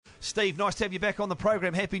Steve, nice to have you back on the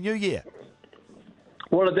program. Happy New Year.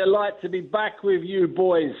 What a delight to be back with you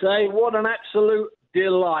boys, eh? What an absolute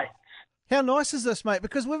delight. How nice is this, mate?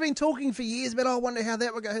 Because we've been talking for years, but I wonder how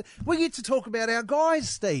that will go. We get to talk about our guys,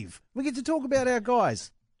 Steve. We get to talk about our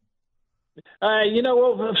guys. You know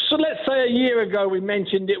what? So let's say a year ago we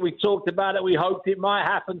mentioned it, we talked about it, we hoped it might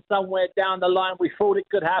happen somewhere down the line. We thought it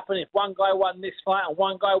could happen if one guy won this fight and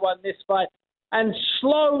one guy won this fight. And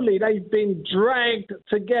slowly they've been dragged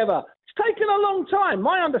together. It's taken a long time.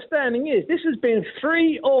 My understanding is this has been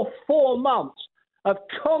 3 or 4 months of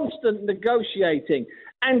constant negotiating.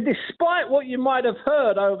 And despite what you might have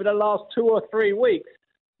heard over the last 2 or 3 weeks,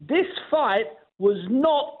 this fight was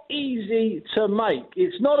not easy to make.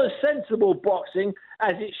 It's not as sensible boxing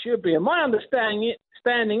as it should be. And my understanding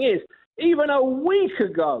is, even a week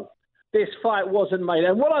ago, this fight wasn't made.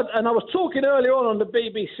 And I was talking earlier on the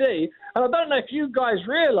BBC, and I don't know if you guys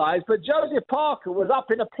realise, but Joseph Parker was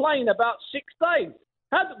up in a plane about 6 days.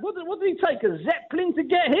 What did he take, a Zeppelin to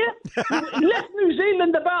get here? He left New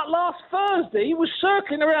Zealand about last Thursday. He was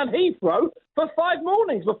circling around Heathrow for 5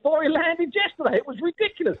 mornings before he landed yesterday. It was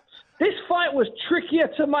ridiculous. This fight was trickier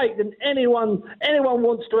to make than anyone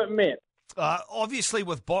wants to admit. Obviously,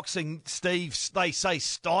 with boxing, Steve, they say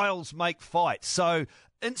styles make fights. So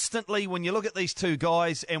instantly, when you look at these two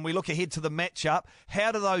guys and we look ahead to the matchup,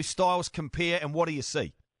 how do those styles compare and what do you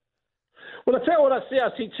see? Well, I tell you what I see. I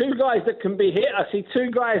see 2 guys that can be hit. I see 2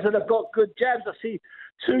 guys that have got good jabs. I see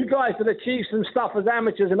 2 guys that achieve some stuff as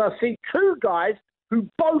amateurs. And I see 2 guys who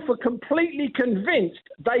both are completely convinced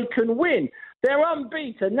they can win. They're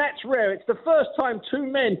unbeaten. That's rare. It's the first time 2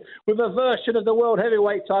 men with a version of the world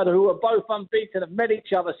heavyweight title who are both unbeaten have met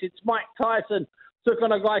each other since Mike Tyson took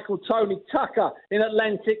on a guy called Tony Tucker in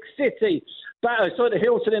Atlantic City. The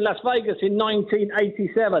Hilton in Las Vegas in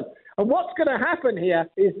 1987. And what's going to happen here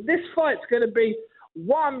is this fight's going to be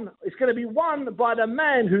won. It's going to be won by the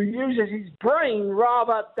man who uses his brain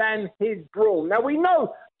rather than his brawn. Now we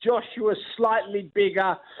know Joshua's slightly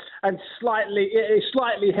bigger and slightly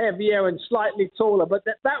heavier and slightly taller, but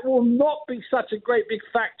that will not be such a great big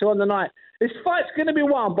factor on the night. This fight's going to be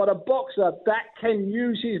won by a boxer that can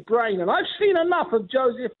use his brain. And I've seen enough of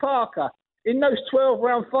Joseph Parker in those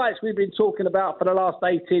 12-round fights we've been talking about for the last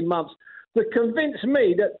 18 months to convince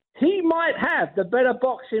me that he might have the better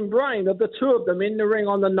boxing brain of the 2 of them in the ring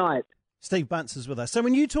on the night. Steve Bunce is with us. So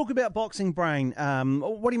when you talk about boxing brain,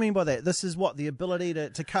 what do you mean by that? This is what, the ability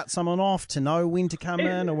to cut someone off, to know when to come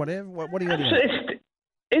in or whatever? What do you mean?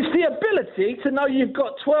 It's the ability to know you've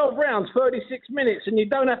got 12 rounds, 36 minutes, and you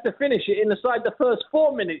don't have to finish it inside the first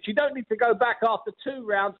 4 minutes. You don't need to go back after 2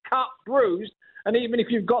 rounds, cut, bruised, and even if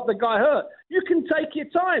you've got the guy hurt, you can take your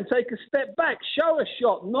time, take a step back, show a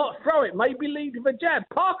shot, not throw it, maybe lead with a jab.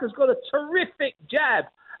 Parker's got a terrific jab,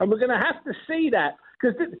 and we're going to have to see that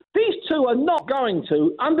because these 2 are not going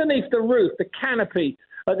to, underneath the roof, the canopy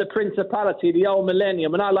of the Principality, the old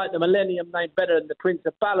Millennium, and I like the Millennium name better than the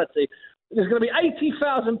Principality. There's going to be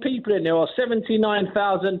 80,000 people in there, or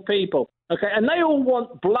 79,000 people, okay? And they all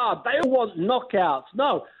want blood. They all want knockouts.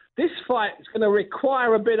 No, this fight is going to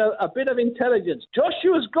require a bit of intelligence.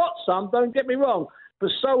 Joshua's got some, don't get me wrong, but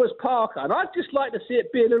so has Parker. And I'd just like to see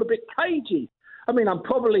it be a little bit cagey. I mean, I'm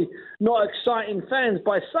probably not exciting fans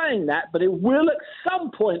by saying that, but it will at some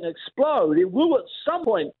point explode. It will at some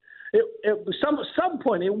point. Some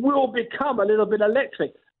point it will become a little bit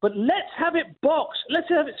electric. But let's have it box. Let's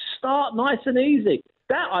have it start nice and easy.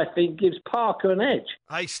 That, I think, gives Parker an edge.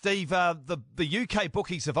 Hey, Steve, the UK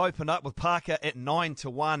bookies have opened up with Parker at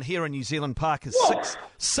 9-1. Here in New Zealand, Parker's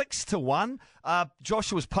 6-1.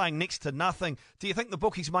 Joshua's paying next to nothing. Do you think the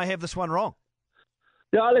bookies may have this one wrong?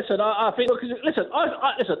 Yeah, listen, I think, listen,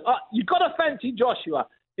 you've got to fancy Joshua.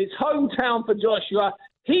 It's hometown for Joshua.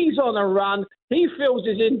 He's on a run. He feels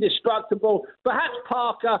he's indestructible. Perhaps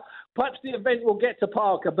the event will get to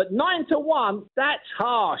Parker. But 9-1, that's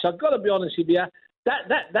harsh. I've got to be honest with you.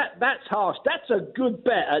 That's harsh. That's a good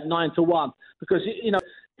bet at 9-1 because, you know,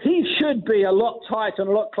 he should be a lot tighter and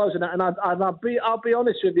a lot closer. And I'll be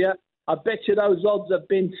honest with you. I bet you those odds have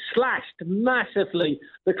been slashed massively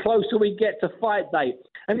the closer we get to fight day.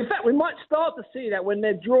 And in fact, we might start to see that when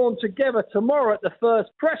they're drawn together tomorrow at the first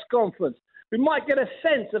press conference. We might get a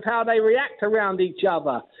sense of how they react around each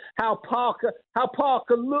other, how Parker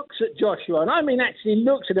looks at Joshua. And I mean actually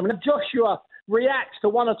looks at him. And Joshua reacts to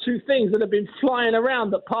 1 or 2 things that have been flying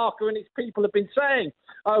around that Parker and his people have been saying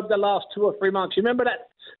over the last 2 or 3 months. You remember that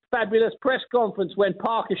fabulous press conference when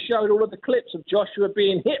Parker showed all of the clips of Joshua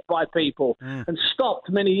being hit by people and stopped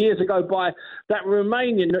many years ago by that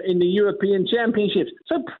Romanian in the European Championships.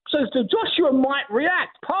 So Joshua might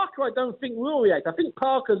react. Parker, I don't think, will react. I think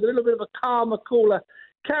Parker's a little bit of a calmer, cooler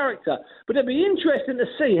character. But it'd be interesting to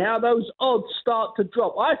see how those odds start to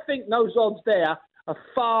drop. I think those odds there are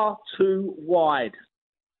far too wide.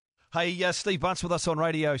 Hey, Steve Bunce with us on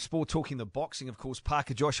Radio Sport, talking the boxing, of course,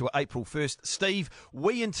 Parker Joshua, April 1st. Steve,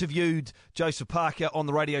 we interviewed Joseph Parker on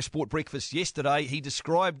the Radio Sport Breakfast yesterday. He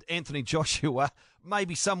described Anthony Joshua,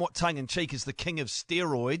 maybe somewhat tongue-in-cheek, as the king of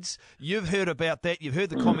steroids. You've heard about that. You've heard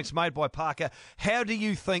the comments made by Parker. How do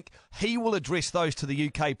you think he will address those to the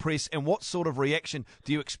UK press, and what sort of reaction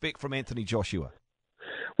do you expect from Anthony Joshua?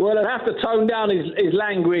 Well, he'll have to tone down his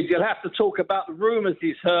language. He'll have to talk about the rumours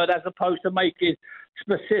he's heard as opposed to making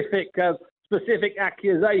specific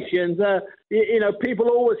accusations. People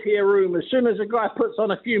always hear rumours. As soon as a guy puts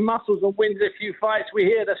on a few muscles and wins a few fights, we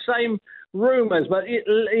hear the same rumours. But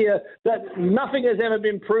that nothing has ever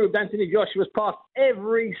been proved. Anthony Joshua's passed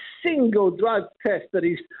every single drug test that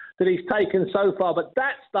he's taken so far. But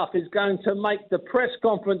that stuff is going to make the press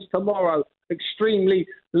conference tomorrow extremely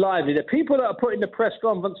lively. The people that are putting the press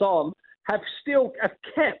conference on have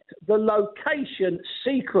kept the location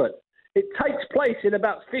secret. It takes place in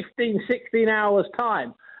about 15, 16 hours'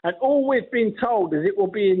 time. And all we've been told is it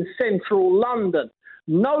will be in central London.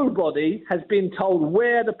 Nobody has been told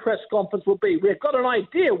where the press conference will be. We've got an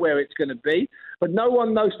idea where it's going to be, but no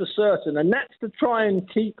one knows for certain. And that's to try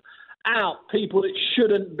and keep out people that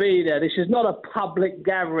shouldn't be there. This is not a public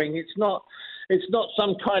gathering. It's not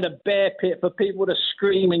some kind of bear pit for people to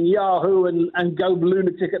scream and yahoo and go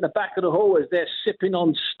lunatic at the back of the hall as they're sipping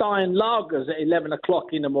on Stein lagers at 11 o'clock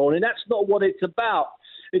in the morning. That's not what it's about.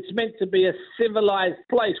 It's meant to be a civilized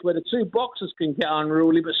place where the two boxers can get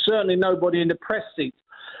unruly, but certainly nobody in the press seats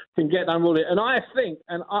can get unruly. And I think,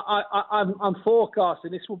 and I'm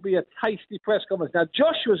forecasting, this will be a tasty press conference. Now,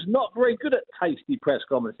 Joshua's not very good at tasty press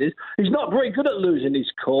conferences. He's not very good at losing his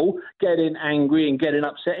cool, getting angry and getting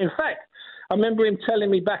upset. In fact, I remember him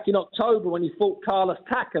telling me back in October when he fought Carlos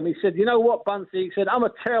Takam, he said, you know what, Bunce? He said, I'm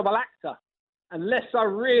a terrible actor. Unless I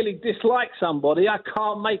really dislike somebody, I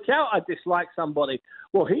can't make out I dislike somebody.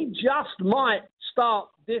 Well, he just might start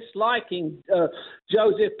disliking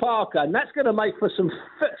Joseph Parker, and that's going to make for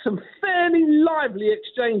some fairly lively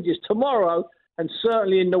exchanges tomorrow and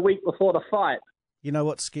certainly in the week before the fight. You know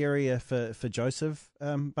what's scarier for Joseph,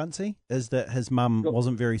 Buncey, is that his mum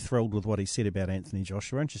wasn't very thrilled with what he said about Anthony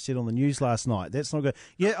Joshua, and she said on the news last night, that's not good.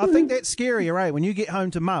 Yeah, I think that's scarier, eh? When you get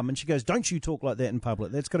home to mum and she goes, don't you talk like that in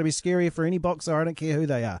public. That's got to be scarier for any boxer, I don't care who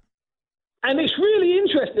they are. And it's really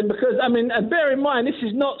interesting because, and bear in mind, this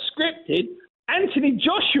is not scripted. Anthony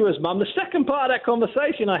Joshua's mum, the second part of that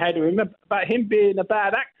conversation I had with him about him being a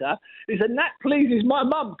bad actor, is that pleases my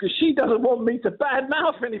mum because she doesn't want me to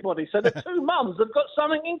badmouth anybody. So the two mums have got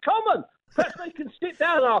something in common. Perhaps they can sit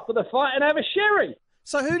down after the fight and have a sherry.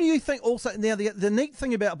 So who do you think also... Now, the neat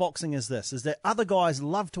thing about boxing is that other guys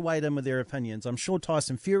love to wade in with their opinions. I'm sure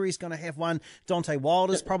Tyson Fury's going to have one. Deontay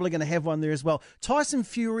Wilder's probably going to have one there as well. Tyson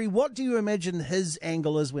Fury, what do you imagine his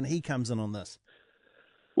angle is when he comes in on this?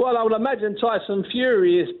 Well, I would imagine Tyson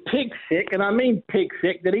Fury is pig sick, and I mean pig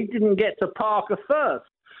sick, that he didn't get to Parker first.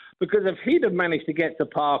 Because if he'd have managed to get to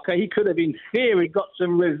Parker, he could have, in theory, got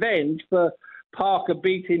some revenge for Parker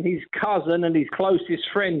beating his cousin and his closest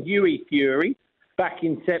friend, Hughie Fury, back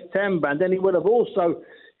in September. And then he would have also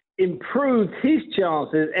improved his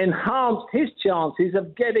chances, enhanced his chances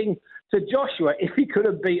of getting to Joshua if he could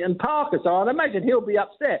have beaten Parker. So I'd imagine he'll be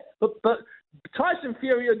upset. But Tyson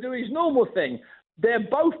Fury will do his normal thing. They're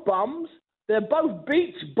both bums. They're both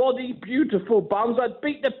beach body, beautiful bums. I'd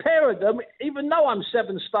beat the pair of them, even though I'm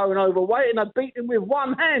 7 stone overweight, and I'd beat them with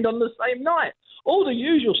one hand on the same night. All the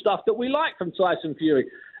usual stuff that we like from Tyson Fury.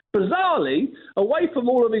 Bizarrely, away from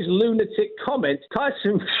all of his lunatic comments,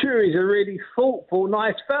 Tyson Fury's a really thoughtful,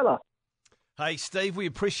 nice fella. Hey, Steve, we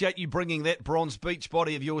appreciate you bringing that bronze beach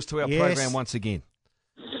body of yours to our program once again.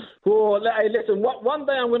 Well, hey, listen, one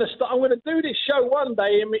day I'm going to do this show one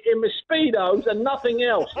day in my Speedos and nothing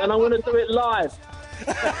else, and I'm going to do it live.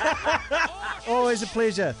 Always a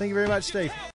pleasure. Thank you very much, Steve.